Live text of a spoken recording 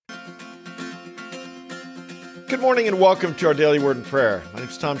Good morning and welcome to our Daily Word and Prayer. My name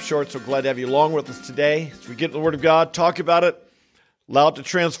is Tom Short, so glad to have you along with us today as we get into the Word of God, talk about it, allow it to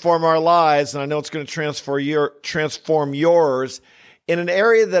transform our lives, and I know it's going to transform yours in an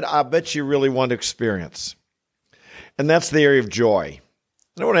area that I bet you really want to experience, and that's the area of joy.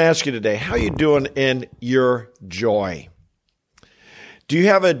 And I want to ask you today, how are you doing in your joy? Do you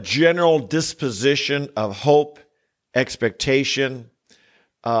have a general disposition of hope, expectation,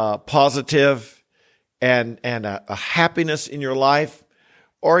 positive, and a happiness in your life?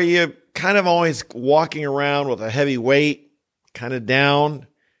 Or are you kind of always walking around with a heavy weight, kind of down,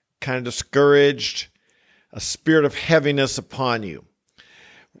 kind of discouraged, a spirit of heaviness upon you?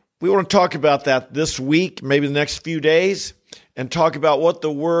 We want to talk about that this week, maybe the next few days, and talk about what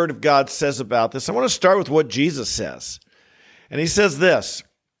the Word of God says about this. I want to start with what Jesus says. And he says this,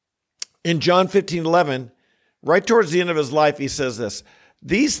 in John 15:11, right towards the end of his life, he says this,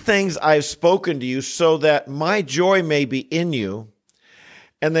 "These things I have spoken to you so that my joy may be in you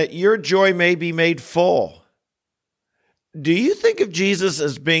and that your joy may be made full." Do you think of Jesus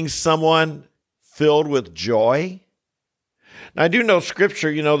as being someone filled with joy? Now, I do know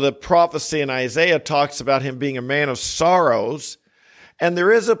Scripture, the prophecy in Isaiah talks about him being a man of sorrows, and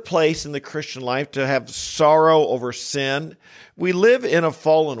there is a place in the Christian life to have sorrow over sin. We live in a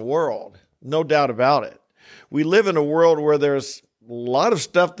fallen world, no doubt about it. We live in a world where there's a lot of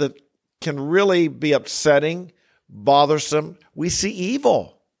stuff that can really be upsetting, bothersome. We see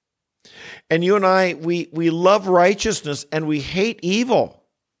evil. And you and I, we love righteousness and we hate evil.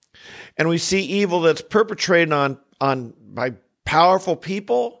 And we see evil that's perpetrated by powerful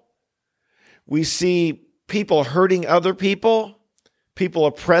people. We see people hurting other people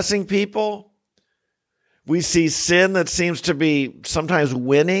oppressing people. We see sin that seems to be sometimes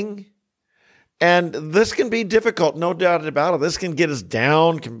winning. And this can be difficult, no doubt about it. This can get us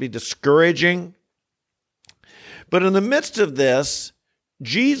down, can be discouraging. But in the midst of this,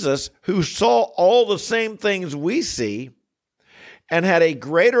 Jesus, who saw all the same things we see and had a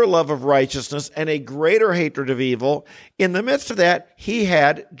greater love of righteousness and a greater hatred of evil, in the midst of that, he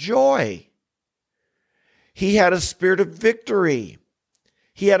had joy. He had a spirit of victory.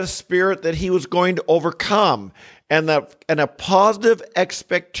 He had a spirit that he was going to overcome and a positive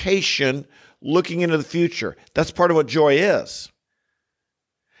expectation looking into the future. That's part of what joy is.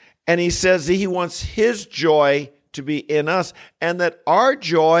 And he says that he wants his joy to be in us and that our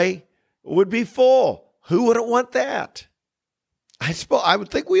joy would be full. Who wouldn't want that? I would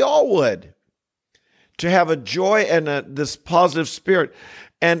think we all would. To have a joy and this positive spirit.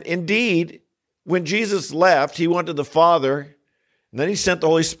 And indeed, when Jesus left, he went to the Father, and then he sent the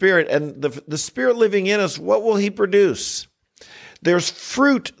Holy Spirit. And the Spirit living in us, what will he produce? There's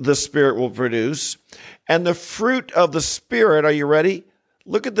fruit the Spirit will produce. And the fruit of the Spirit, are you ready?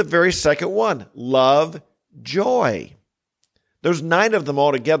 Look at the very second one. Love, joy. There's 9 of them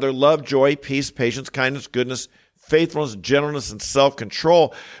altogether. Love, joy, peace, patience, kindness, goodness, faithfulness, gentleness, and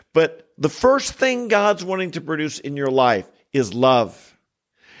self-control. But the first thing God's wanting to produce in your life is love.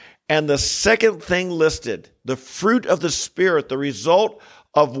 And the second thing listed, the fruit of the Spirit, the result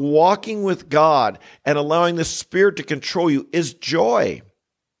of walking with God and allowing the Spirit to control you, is joy.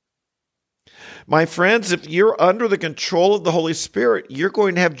 My friends, if you're under the control of the Holy Spirit, you're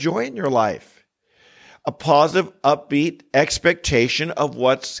going to have joy in your life. A positive, upbeat expectation of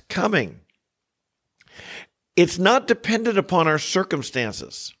what's coming. It's not dependent upon our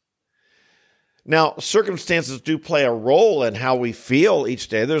circumstances. Now, circumstances do play a role in how we feel each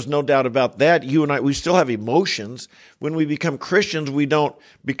day. There's no doubt about that. You and I, we still have emotions. When we become Christians, we don't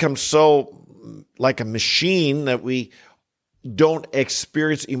become so like a machine that we don't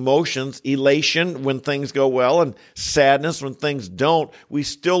experience emotions, elation when things go well and sadness when things don't. We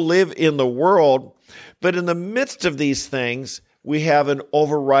still live in the world, but in the midst of these things, we have an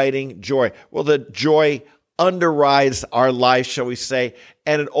overriding joy. Well, the joy underrides our life, shall we say,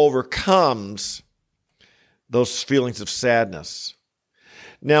 and it overcomes those feelings of sadness.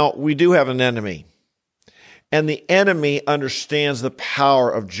 Now, we do have an enemy, and the enemy understands the power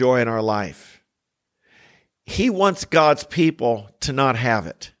of joy in our life. He wants God's people to not have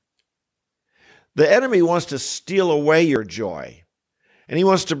it. The enemy wants to steal away your joy, and he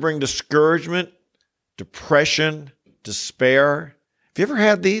wants to bring discouragement, depression, despair. Have you ever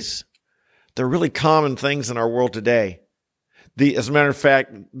had these? They're really common things in our world today. As a matter of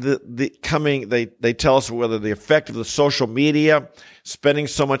fact, they tell us whether the effect of the social media, spending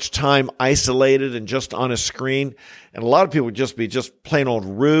so much time isolated and just on a screen, and a lot of people would just be plain old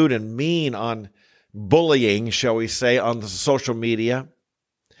rude and mean on bullying, shall we say, on the social media.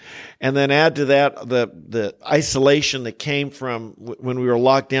 And then add to that the isolation that came from when we were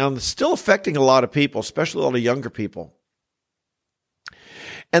locked down, it's still affecting a lot of people, especially a lot of younger people.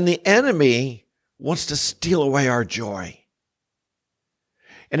 And the enemy wants to steal away our joy.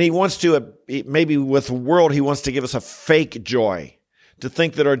 And he wants to, maybe with the world, he wants to give us a fake joy, to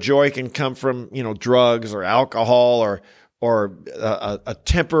think that our joy can come from, drugs or alcohol or a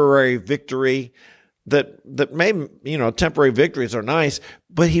temporary victory. That may, temporary victories are nice,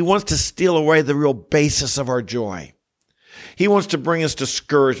 but he wants to steal away the real basis of our joy. He wants to bring us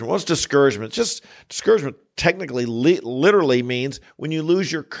discouragement. What's discouragement? Just discouragement technically, literally means when you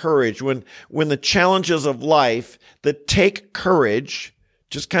lose your courage, when the challenges of life that take courage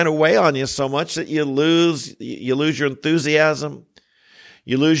just kind of weigh on you so much that you lose your enthusiasm,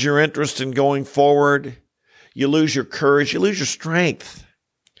 you lose your interest in going forward, you lose your courage, you lose your strength.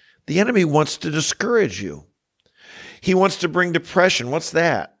 The enemy wants to discourage you. He wants to bring depression. What's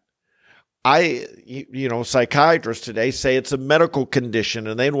that? Psychiatrists today say it's a medical condition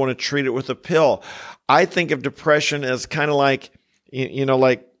and they'd want to treat it with a pill. I think of depression as kind of like,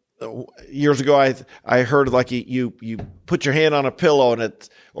 like years ago, I heard like you put your hand on a pillow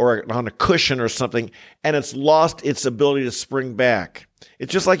or on a cushion or something, and it's lost its ability to spring back.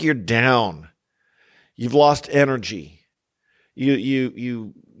 It's just like you're down. You've lost energy.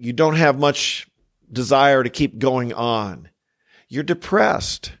 You don't have much desire to keep going on. You're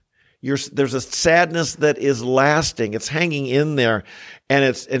depressed. There's a sadness that is lasting. It's hanging in there, and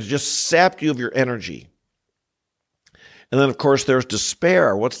it's just sapped you of your energy. And then, of course, there's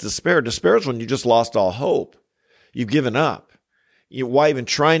despair. What's despair? Despair is when you just lost all hope. You've given up. Why even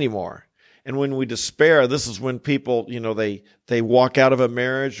try anymore? And when we despair, this is when people, they walk out of a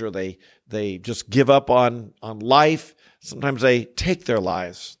marriage, or they just give up on life. Sometimes they take their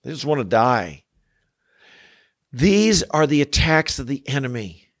lives. They just want to die. These are the attacks of the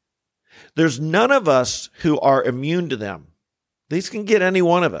enemy. There's none of us who are immune to them. These can get any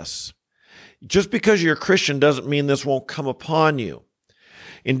one of us. Just because you're a Christian doesn't mean this won't come upon you.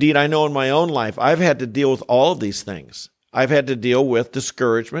 Indeed, I know in my own life, I've had to deal with all of these things. I've had to deal with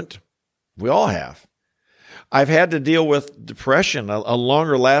discouragement. We all have. I've had to deal with depression, a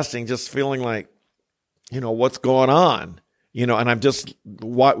longer lasting, just feeling like, what's going on? And I'm just,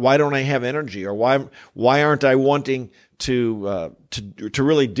 why don't I have energy? Or why aren't I wanting to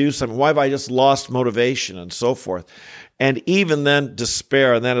really do something? Why have I just lost motivation and so forth? And even then,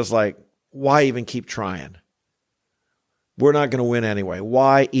 despair. And that is like, why even keep trying? We're not going to win anyway.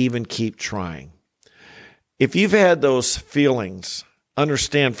 Why even keep trying? If you've had those feelings,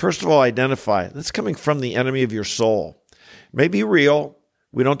 understand, first of all, identify that's coming from the enemy of your soul. It may be real.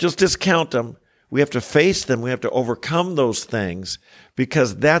 We don't just discount them. We have to face them. We have to overcome those things,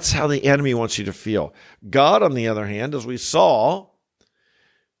 because that's how the enemy wants you to feel. God, on the other hand, as we saw,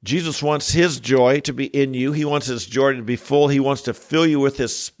 Jesus wants his joy to be in you. He wants his joy to be full. He wants to fill you with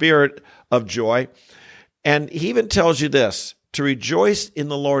his spirit of joy. And he even tells you this, to rejoice in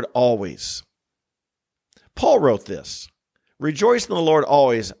the Lord always. Paul wrote this. Rejoice in the Lord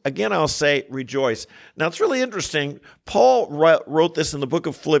always. Again, I'll say rejoice. Now, it's really interesting. Paul wrote this in the book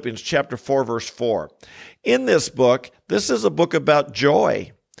of Philippians, chapter 4, verse 4. In this book, this is a book about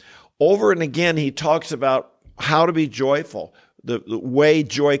joy. Over and again, he talks about how to be joyful, the way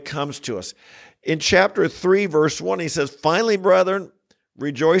joy comes to us. In chapter 3, verse 1, he says, finally, brethren,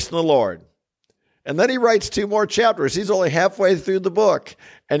 rejoice in the Lord. And then he writes 2 more chapters. He's only halfway through the book.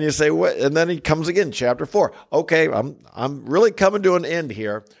 And you say, what? And then he comes again, chapter 4. Okay, I'm really coming to an end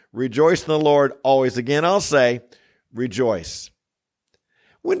here. Rejoice in the Lord always. Again, I'll say, rejoice.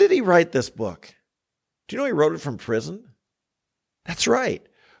 When did he write this book? Do you know he wrote it from prison? That's right.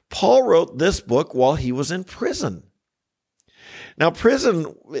 Paul wrote this book while he was in prison. Now,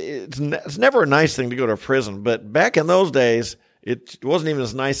 prison, it's never a nice thing to go to prison, but back in those days, it wasn't even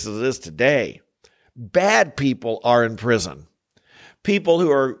as nice as it is today. Bad people are in prison. People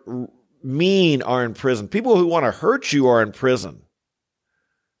who are mean are in prison. People who want to hurt you are in prison.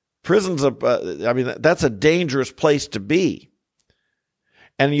 Prison's that's a dangerous place to be.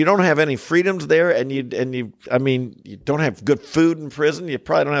 And you don't have any freedoms there, and you don't have good food in prison. You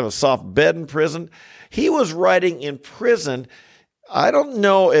probably don't have a soft bed in prison. He was writing in prison. I don't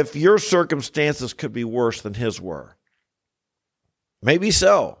know if your circumstances could be worse than his were. Maybe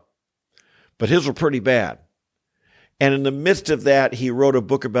so. But his were pretty bad. And in the midst of that, he wrote a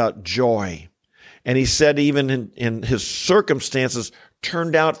book about joy. And he said even in his circumstances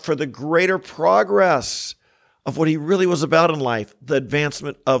turned out for the greater progress of what he really was about in life, the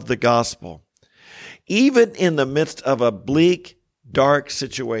advancement of the gospel. Even in the midst of a bleak, dark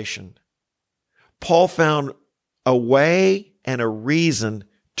situation, Paul found a way and a reason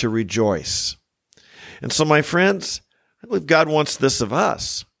to rejoice. And so, my friends, I believe God wants this of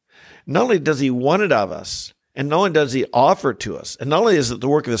us. Not only does he want it of us, and not only does he offer it to us, and not only is it the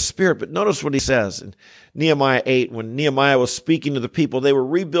work of the Spirit, but notice what he says in Nehemiah 8, when Nehemiah was speaking to the people, they were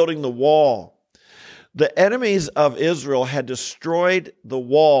rebuilding the wall. The enemies of Israel had destroyed the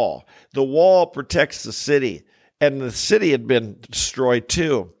wall. The wall protects the city, and the city had been destroyed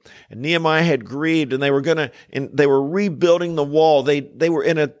too. And Nehemiah had grieved, and they were rebuilding the wall. They were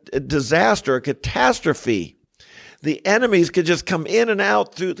in a disaster, a catastrophe. The enemies could just come in and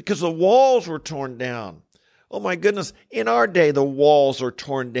out because the walls were torn down. Oh my goodness, in our day, the walls are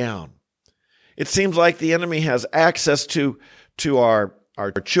torn down. It seems like the enemy has access to our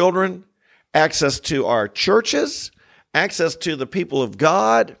children, access to our churches, access to the people of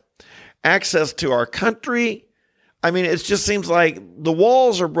God, access to our country. I mean, it just seems like the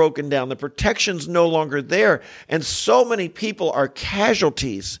walls are broken down. The protection's no longer there. And so many people are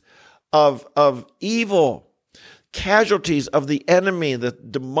casualties of evil, casualties of the enemy, the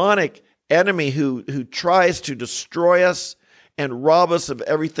demonic enemy who tries to destroy us and rob us of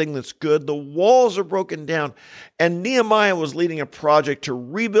everything that's good. The walls are broken down. And Nehemiah was leading a project to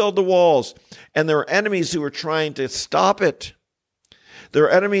rebuild the walls. And there were enemies who were trying to stop it. There were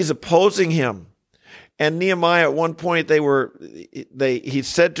enemies opposing him. And Nehemiah, at one point, he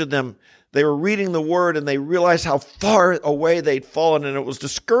said to them, they were reading the word and they realized how far away they'd fallen, and it was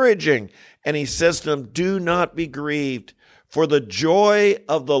discouraging. And he says to them, do not be grieved, for the joy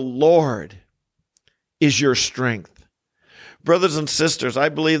of the Lord is your strength. Brothers and sisters, I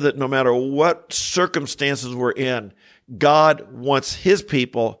believe that no matter what circumstances we're in, God wants his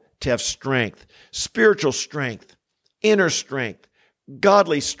people to have strength, spiritual strength, inner strength,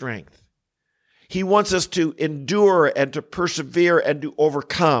 godly strength. He wants us to endure and to persevere and to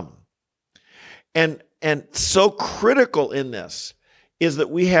overcome. And so critical in this is that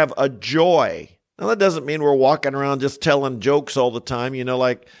we have a joy. Now, that doesn't mean we're walking around just telling jokes all the time. You know,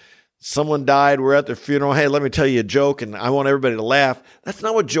 like someone died, we're at their funeral. Hey, let me tell you a joke, and I want everybody to laugh. That's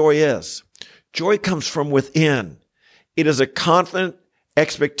not what joy is. Joy comes from within. It is a confident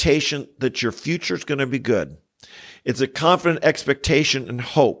expectation that your future is going to be good. It's a confident expectation and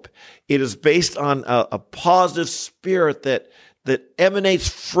hope. It is based on a positive spirit that emanates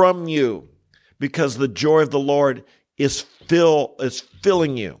from you, because the joy of the Lord is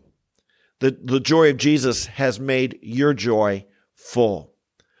filling you. The joy of Jesus has made your joy full.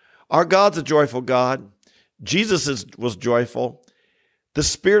 Our God's a joyful God. Jesus was joyful. The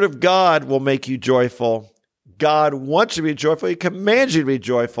Spirit of God will make you joyful. God wants you to be joyful. He commands you to be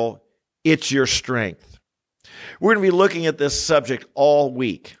joyful. It's your strength. We're going to be looking at this subject all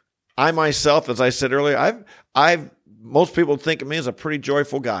week. I myself, as I said earlier, most people think of me as a pretty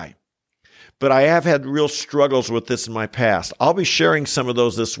joyful guy, but I have had real struggles with this in my past. I'll be sharing some of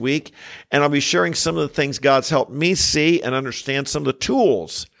those this week, and I'll be sharing some of the things God's helped me see and understand, some of the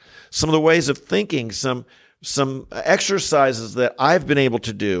tools, some of the ways of thinking, some exercises that I've been able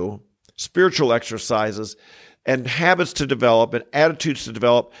to do, spiritual exercises and habits to develop and attitudes to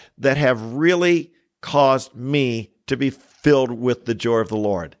develop that have really caused me to be filled with the joy of the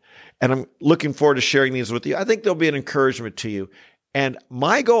Lord. And I'm looking forward to sharing these with you. I think they'll be an encouragement to you. And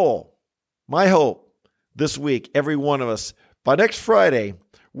my goal, my hope this week, every one of us, by next Friday,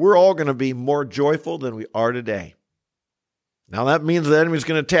 we're all going to be more joyful than we are today. Now, that means the enemy's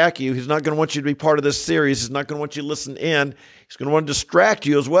going to attack you. He's not going to want you to be part of this series. He's not going to want you to listen in. He's going to want to distract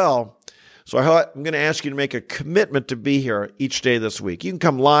you as well. So I'm going to ask you to make a commitment to be here each day this week. You can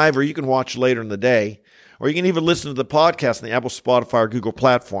come live, or you can watch later in the day, or you can even listen to the podcast on the Apple, Spotify, or Google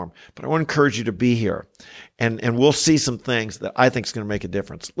platform. But I want to encourage you to be here, and we'll see some things that I think is going to make a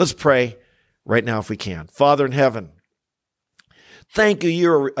difference. Let's pray right now if we can. Father in heaven, thank you.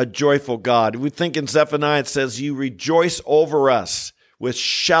 You're a joyful God. We think in Zephaniah it says you rejoice over us with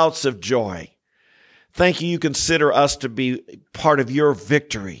shouts of joy. Thank you. You consider us to be part of your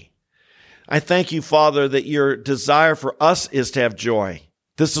victory. I thank you, Father, that your desire for us is to have joy.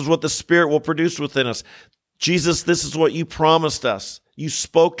 This is what the Spirit will produce within us. Jesus, this is what you promised us. You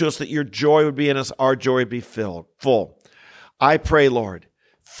spoke to us that your joy would be in us, our joy would be full. I pray, Lord,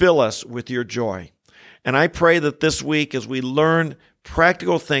 fill us with your joy. And I pray that this week, as we learn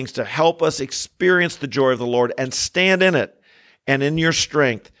practical things to help us experience the joy of the Lord and stand in it and in your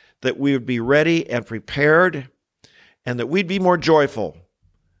strength, that we would be ready and prepared, and that we'd be more joyful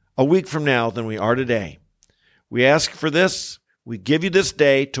a week from now than we are today. We ask for this. We give you this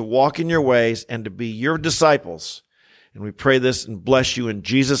day to walk in your ways and to be your disciples. And we pray this and bless you in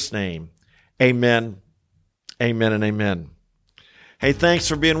Jesus' name. Amen, amen, and amen. Hey, thanks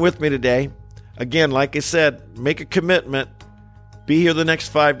for being with me today. Again, like I said, make a commitment Be here the next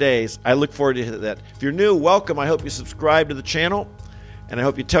 5 days. I look forward to that. If you're new, welcome. I hope you subscribe to the channel, and I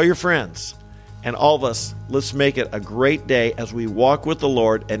hope you tell your friends. And all of us, let's make it a great day as we walk with the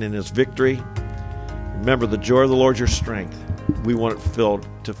Lord and in His victory. Remember, the joy of the Lord is your strength. We want it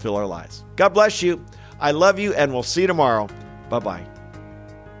to fill our lives. God bless you. I love you, and we'll see you tomorrow. Bye-bye.